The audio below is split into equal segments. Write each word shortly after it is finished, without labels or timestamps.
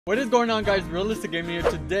What is going on, guys? Realistic Gaming here.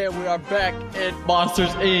 Today we are back in Monsters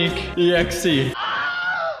Inc.Exe.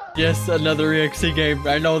 Yes, another EXE game.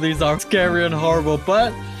 I know these are scary and horrible,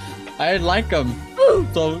 but I like them.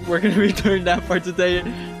 So we're gonna be doing that for today,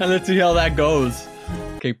 and let's see how that goes.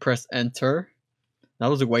 Okay, press enter. That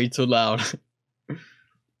was way too loud.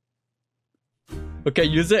 Okay,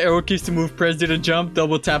 use the arrow keys to move. Press D to jump.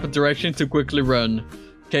 Double tap a direction to quickly run.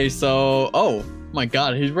 Okay, so oh my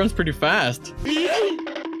god, he runs pretty fast.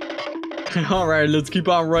 Alright, let's keep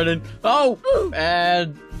on running. Oh!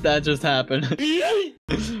 And that just happened.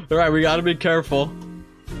 Alright, we gotta be careful.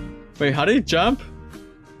 Wait, how do you jump?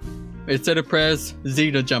 It said to press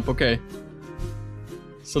Z to jump, okay.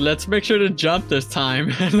 So let's make sure to jump this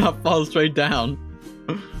time and not fall straight down.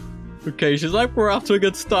 Okay, she's like, we're off to a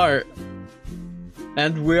good start.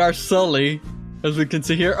 And we are Sully, as we can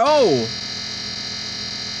see here. Oh!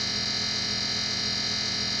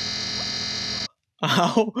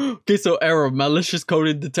 Ow. Okay, so error. Malicious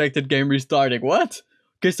coding detected, game restarting. What?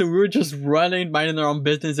 Okay, so we were just running, minding our own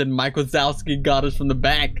business, and Mike Wazowski got us from the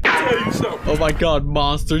back. Oh my god,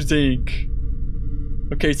 Monsters Inc.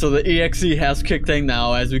 Okay, so the EXE has kicked in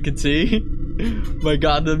now, as we can see. My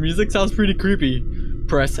god, the music sounds pretty creepy.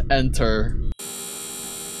 Press enter.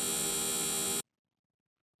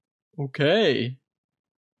 Okay.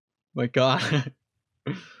 My god.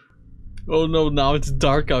 Oh no, now it's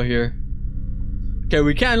dark out here. Okay,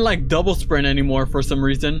 we can't like double sprint anymore for some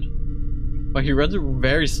reason. But he runs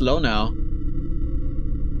very slow now.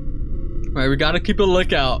 Alright, we gotta keep a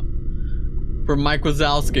lookout for Mike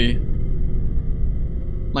Wazowski.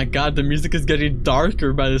 My god, the music is getting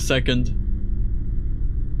darker by the second.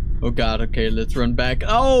 Oh god, okay, let's run back.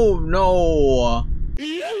 Oh no!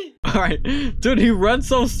 Alright, dude, he runs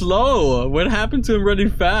so slow. What happened to him running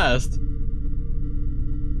fast?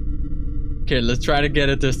 Okay, let's try to get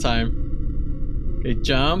it this time. Okay,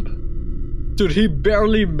 jump. Dude, he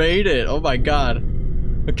barely made it. Oh my god.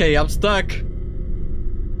 Okay, I'm stuck.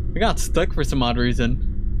 I got stuck for some odd reason.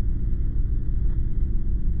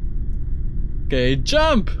 Okay,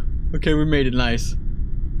 jump. Okay, we made it nice.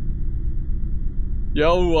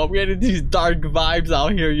 Yo, I'm getting these dark vibes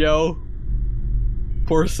out here, yo.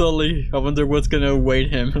 Poor Sully. I wonder what's gonna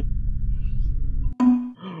await him.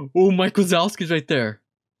 Oh, Mike Wazowski's right there.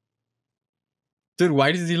 Dude,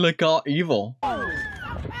 why does he look all evil?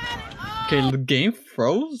 Okay, the game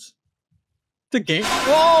froze? The game—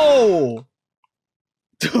 whoa!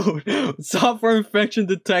 Dude, software infection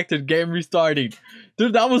detected, game restarting.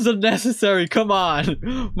 Dude, that was unnecessary, come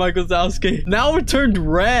on. Mike Wazowski. Now it turned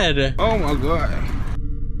red. Oh my god.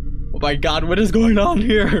 Oh my god, what is going on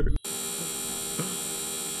here?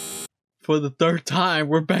 For the third time,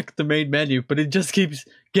 we're back at the main menu, but it just keeps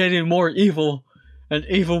getting more evil and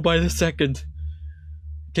evil by the second.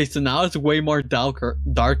 Okay, so now it's way more darker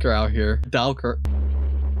out here. Darker.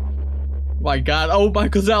 My god, oh,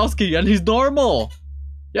 Mike Wazowski, and he's normal.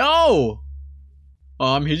 Yo!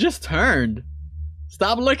 He just turned.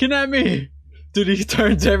 Stop looking at me. Dude, he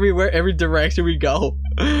turns everywhere, every direction we go.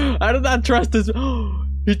 I do not trust this.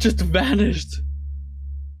 He just vanished.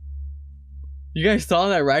 You guys saw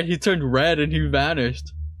that, right? He turned red and he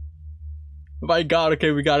vanished. My god,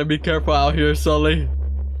 okay, we gotta be careful out here, Sully.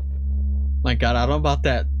 My god, I don't know about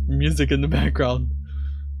that music in the background.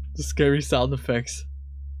 The scary sound effects.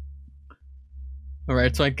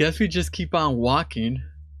 Alright, so I guess we just keep on walking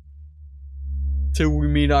till we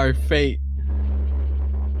meet our fate.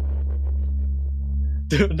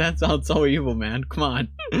 Dude, that sounds so evil, man. Come on.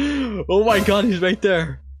 Oh my god, he's right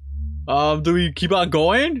there. Do we keep on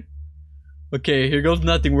going? Okay, here goes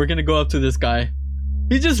nothing. We're gonna go up to this guy.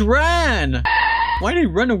 He just ran! Why did he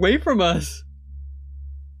run away from us?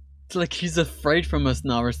 It's like he's afraid from us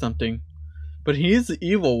now or something. But he is the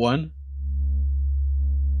evil one.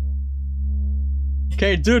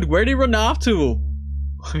 Okay, dude, where did he run off to?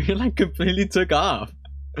 He like completely took off.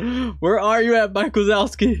 Where are you at, Mike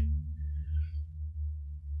Wazowski?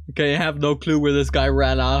 Okay, I have no clue where this guy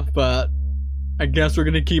ran off, but I guess we're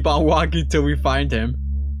gonna keep on walking till we find him.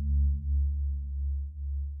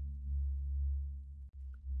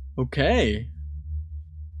 Okay.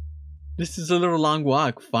 This is a little long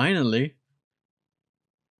walk, finally.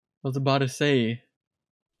 I was about to say.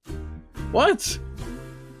 What?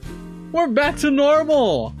 We're back to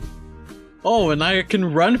normal! Oh, and I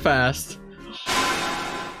can run fast.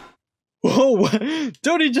 Whoa,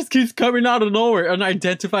 dude, he just keeps coming out of nowhere.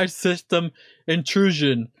 Unidentified system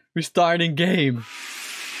intrusion. Restarting game.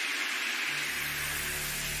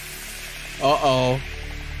 Uh-oh.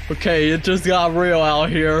 Okay, it just got real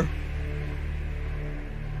out here.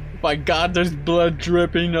 My god, there's blood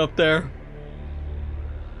dripping up there.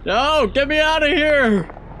 No, get me out of here!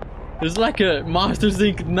 It's like a Monsters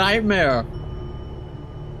Inc. nightmare.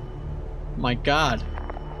 My God.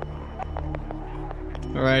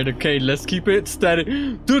 Alright, okay, let's keep it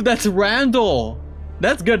steady. Dude, that's Randall.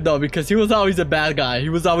 That's good though, because he was always a bad guy. He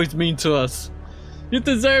was always mean to us. You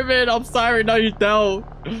deserve it. I'm sorry. No, you don't.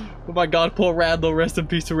 Oh my God, poor Randall. Rest in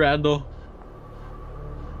peace to Randall.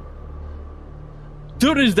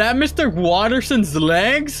 Dude, is that Mr. Watterson's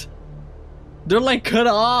legs? They're like cut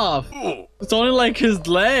off. It's only like his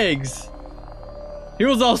legs. He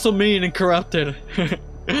was also mean and corrupted.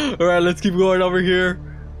 Alright, let's keep going over here.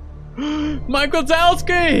 Michael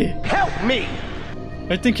Zalski! Help me!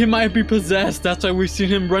 I think he might be possessed. That's why we've seen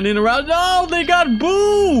him running around. No, they got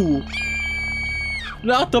Boo!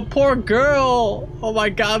 Not the poor girl. Oh my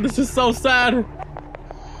God, this is so sad.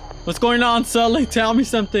 What's going on, Sully? Tell me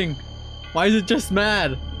something. Why is it just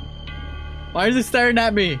mad? Why is it staring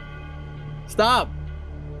at me? Stop.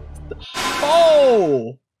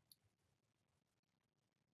 Oh!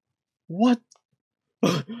 What?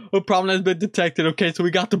 A problem has been detected. Okay, so we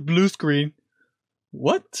got the blue screen.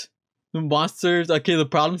 What? The monsters. Okay, the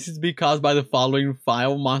problem seems to be caused by the following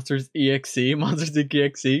file: monsters.exe,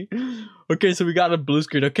 monsters.exe. Okay, so we got a blue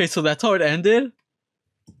screen. Okay, so that's how it ended?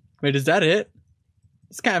 Wait, is that it?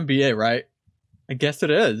 This can't be it, right? I guess it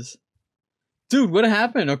is. Dude, what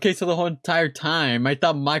happened? Okay, so the whole entire time, I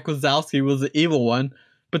thought Michael Zalski was the evil one,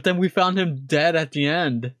 but then we found him dead at the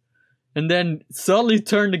end. And then Sully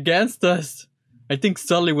turned against us. I think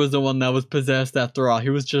Sully was the one that was possessed after all. He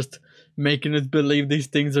was just making us believe these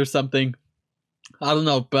things or something. I don't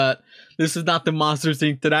know, but this is not the Monsters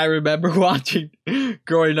Inc. that I remember watching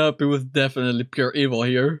growing up. It was definitely pure evil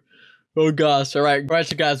here. Oh gosh, alright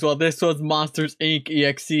you guys, well this was Monsters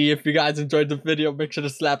Inc.Exe. If you guys enjoyed the video, make sure to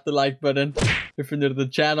slap the like button. If you're new to the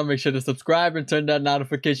channel, make sure to subscribe and turn that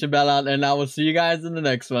notification bell on, and I will see you guys in the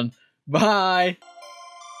next one. Bye!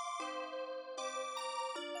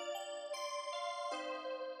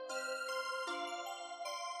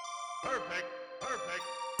 Perfect, perfect.